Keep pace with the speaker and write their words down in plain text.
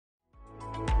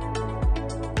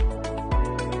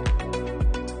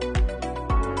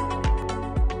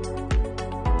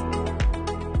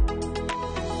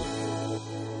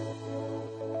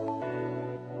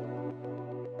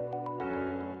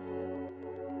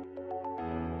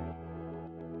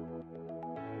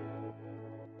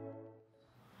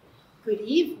Good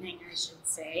evening, I should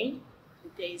say. The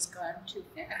day's gone too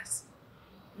fast.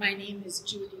 My name is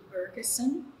Judy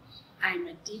Bergeson. I'm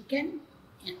a deacon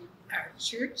in our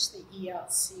church, the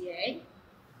𝗂𝘂𝗍𝗶.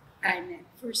 I'm at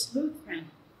First Lutheran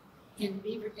in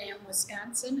Beaver Dam,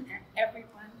 Wisconsin, and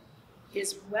everyone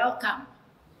is welcome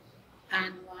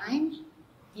online,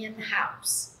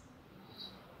 in-house.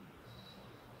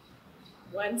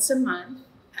 Once a month,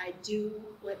 I do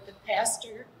what the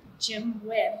pastor, Jim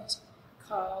Went,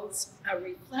 calls a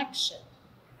reflection,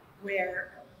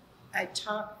 where I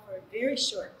talk for a very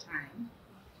short time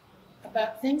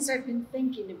about things I've been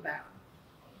thinking about.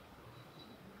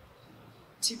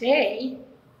 Today,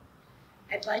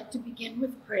 I'd like to begin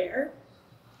with prayer.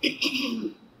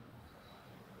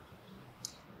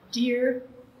 Dear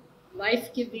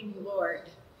life-giving Lord,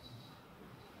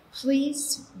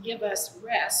 please give us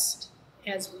rest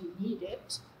as we need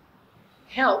it,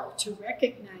 help to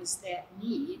recognize that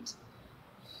need,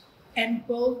 and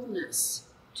boldness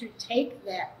to take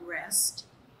that rest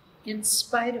in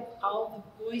spite of all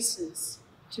the voices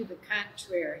to the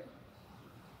contrary.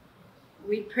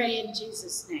 We pray in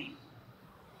Jesus' name.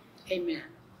 Amen.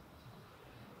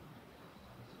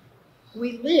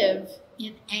 We live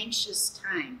in anxious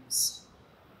times.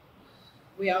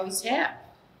 We always have.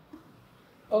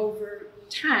 Over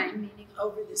time, meaning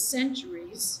over the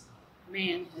centuries,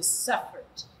 man has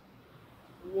suffered.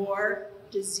 War,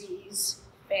 disease,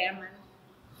 famine,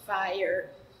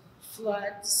 fire,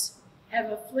 floods have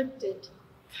afflicted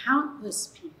countless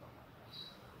people.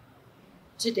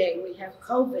 Today we have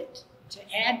COVID to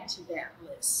add to that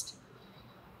list.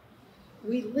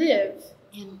 We live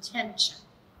in tension.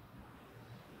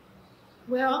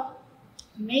 Well,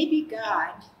 maybe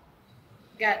God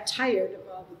got tired of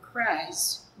all the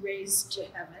cries raised to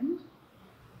heaven.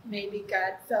 Maybe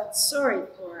God felt sorry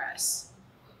for us.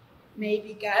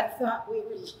 Maybe God thought we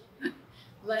were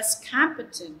less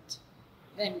competent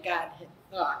than God had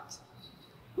thought.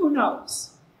 Who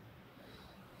knows?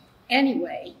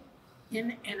 Anyway,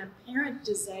 in an apparent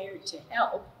desire to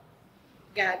help,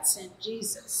 God sent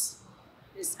Jesus,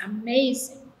 this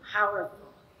amazing,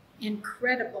 powerful,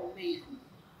 incredible man,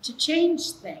 to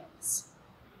change things,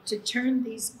 to turn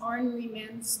these ornery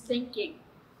men's thinking,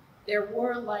 their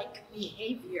warlike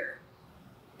behavior,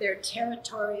 their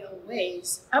territorial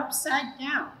ways upside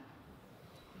down.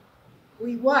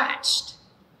 We watched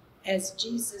as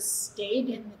Jesus stayed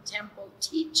in the temple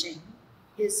teaching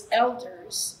his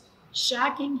elders,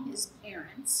 shocking his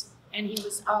parents, and he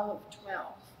was all of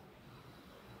 12.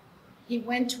 He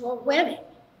went to a wedding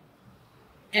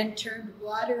and turned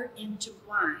water into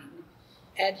wine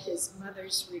at his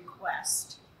mother's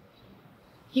request.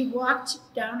 He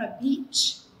walked down a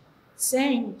beach,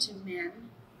 saying to men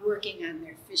working on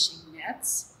their fishing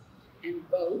nets and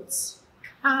boats,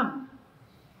 "Come,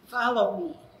 follow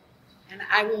me, and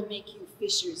I will make you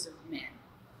fishers of men."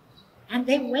 And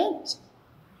they went.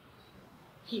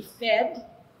 He fed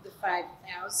the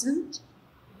 5,000.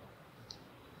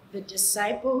 The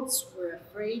disciples were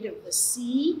afraid of the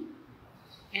sea,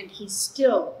 and he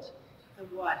stilled the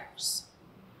waters.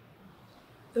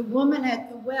 The woman at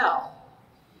the well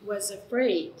was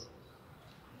afraid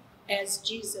as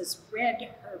Jesus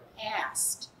read her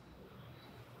past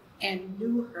and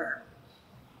knew her.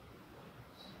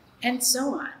 And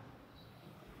so on.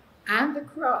 On the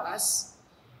cross,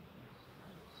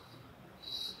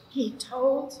 he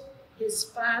told his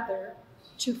Father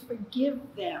to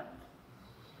forgive them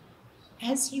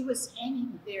as he was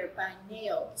hanging there by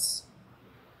nails.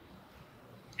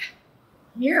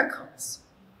 Miracles.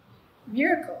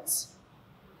 Miracles.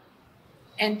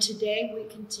 And today we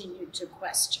continue to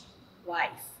question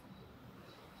life.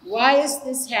 Why is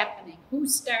this happening? Who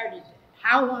started it?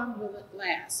 How long will it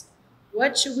last?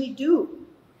 What should we do?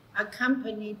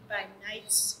 Accompanied by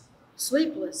nights,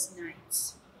 sleepless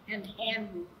nights, and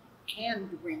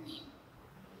hand-wringing.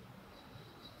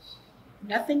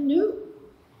 Nothing new.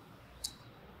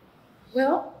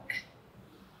 Well,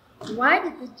 why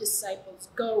did the disciples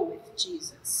go with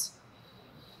Jesus?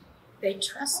 They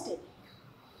trusted him.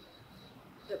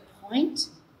 The point?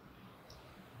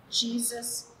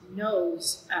 Jesus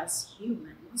knows us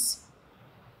humans,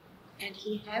 and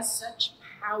he has such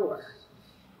power.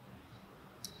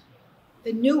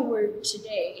 The new word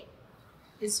today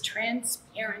is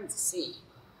transparency.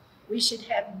 We should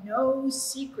have no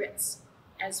secrets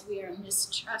as we are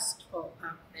mistrustful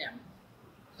of them.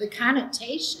 The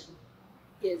connotation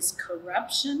is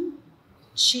corruption,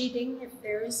 cheating if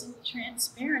there isn't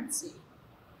transparency.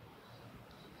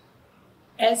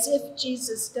 As if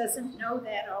Jesus doesn't know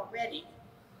that already.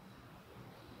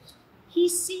 He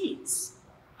sees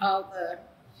all the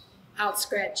I'll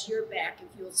scratch your back if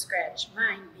you'll scratch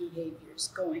mine behaviors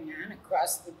going on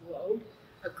across the globe,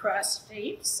 across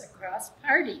faiths, across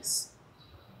parties.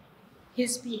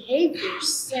 His behavior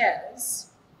says,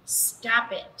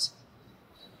 stop it,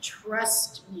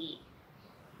 trust me.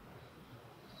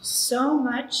 So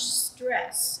much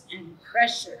stress and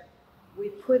pressure we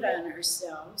put on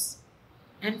ourselves,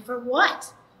 and for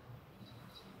what?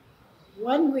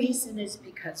 One reason is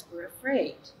because we're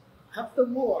afraid of the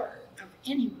war, of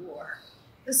any war,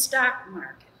 the stock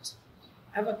market,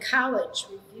 of a college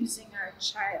refusing our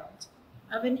child,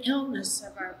 of an illness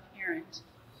of our parent,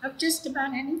 of just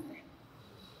about anything.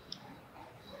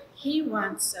 He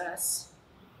wants us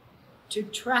to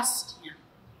trust him,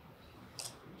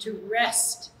 to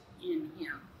rest in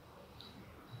him.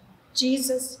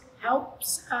 Jesus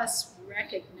helps us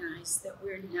recognize that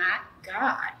we're not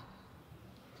God.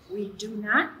 We do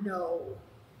not know.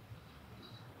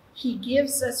 He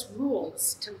gives us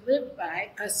rules to live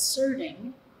by,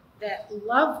 asserting that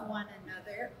love one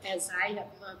another as I have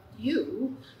loved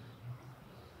you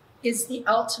is the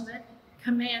ultimate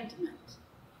commandment.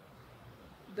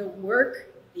 The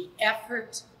work, the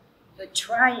effort, the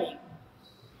trying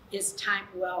is time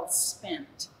well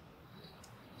spent.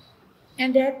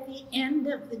 And at the end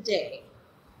of the day,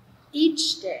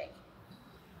 each day,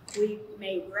 we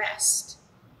may rest,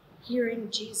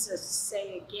 hearing Jesus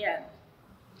say again,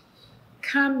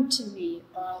 come to me,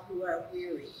 all who are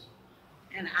weary,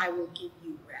 and I will give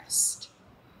you rest.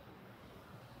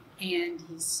 And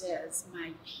he says,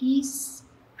 my peace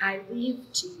I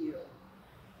leave to you.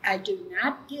 I do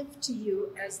not give to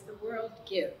you as the world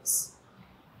gives.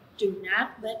 Do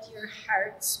not let your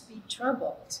hearts be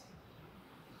troubled,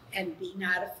 and be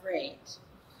not afraid.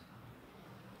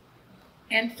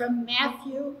 And from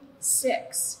Matthew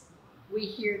 6, we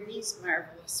hear these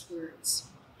marvelous words.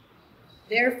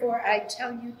 Therefore, I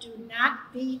tell you, do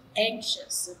not be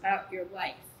anxious about your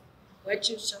life, what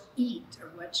you shall eat or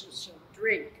what you shall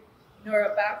drink, nor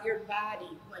about your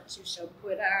body, what you shall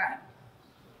put on.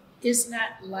 Is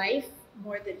not life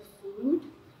more than food,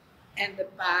 and the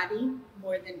body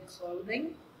more than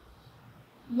clothing?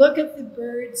 Look at the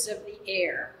birds of the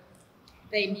air.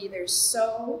 They neither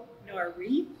sow nor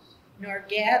reap nor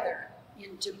gather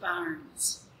into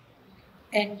barns,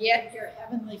 and yet your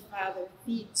heavenly Father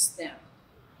feeds them.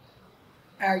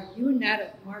 Are you not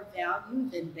of more value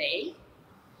than they?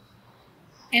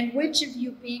 And which of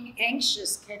you, being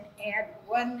anxious, can add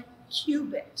 1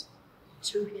 cubit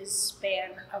to his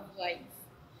span of life?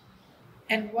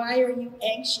 And why are you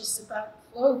anxious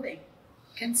about clothing?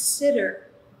 Consider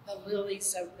the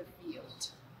lilies of the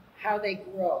field, how they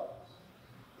grow.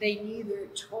 They neither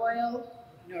toil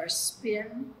nor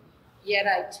spin, yet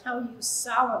I tell you,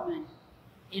 Solomon,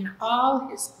 in all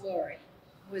his glory,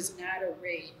 was not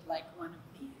arrayed like one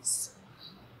of these.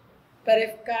 But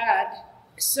if God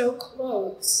so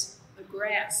clothes the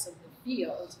grass of the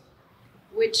field,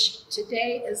 which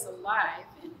today is alive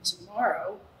and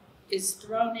tomorrow is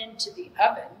thrown into the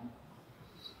oven,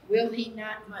 will he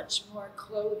not much more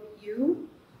clothe you,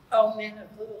 O men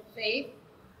of little faith?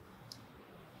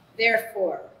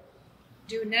 Therefore,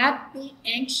 do not be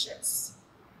anxious,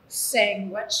 saying,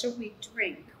 what shall we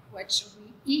drink? What shall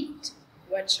we eat?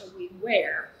 What shall we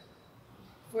wear?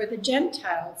 For the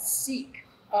Gentiles seek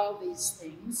all these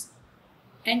things,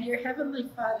 and your heavenly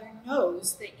Father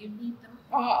knows that you need them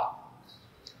all.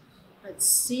 But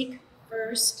seek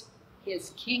first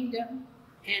his kingdom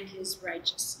and his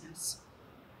righteousness,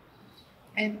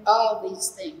 and all these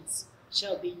things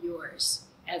shall be yours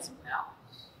as well.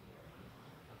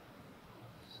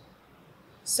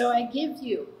 So I give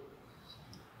you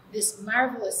this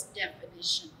marvelous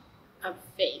definition of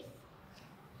faith.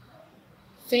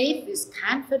 Faith is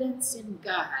confidence in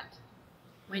God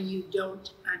when you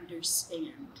don't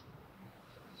understand.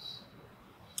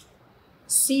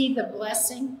 See the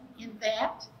blessing in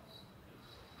that?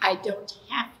 I don't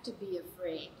have to be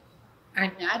afraid.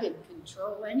 I'm not in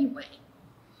control anyway.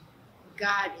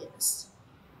 God is.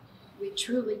 We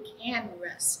truly can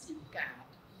rest in God.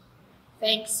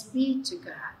 Thanks be to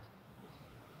God.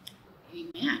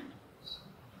 Amen.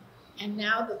 And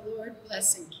now the Lord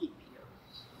bless and keep you.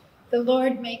 The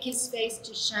Lord make his face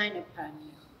to shine upon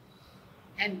you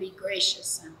and be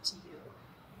gracious unto you.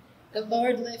 The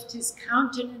Lord lift his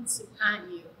countenance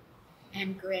upon you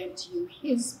and grant you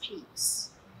his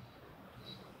peace.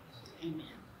 Amen.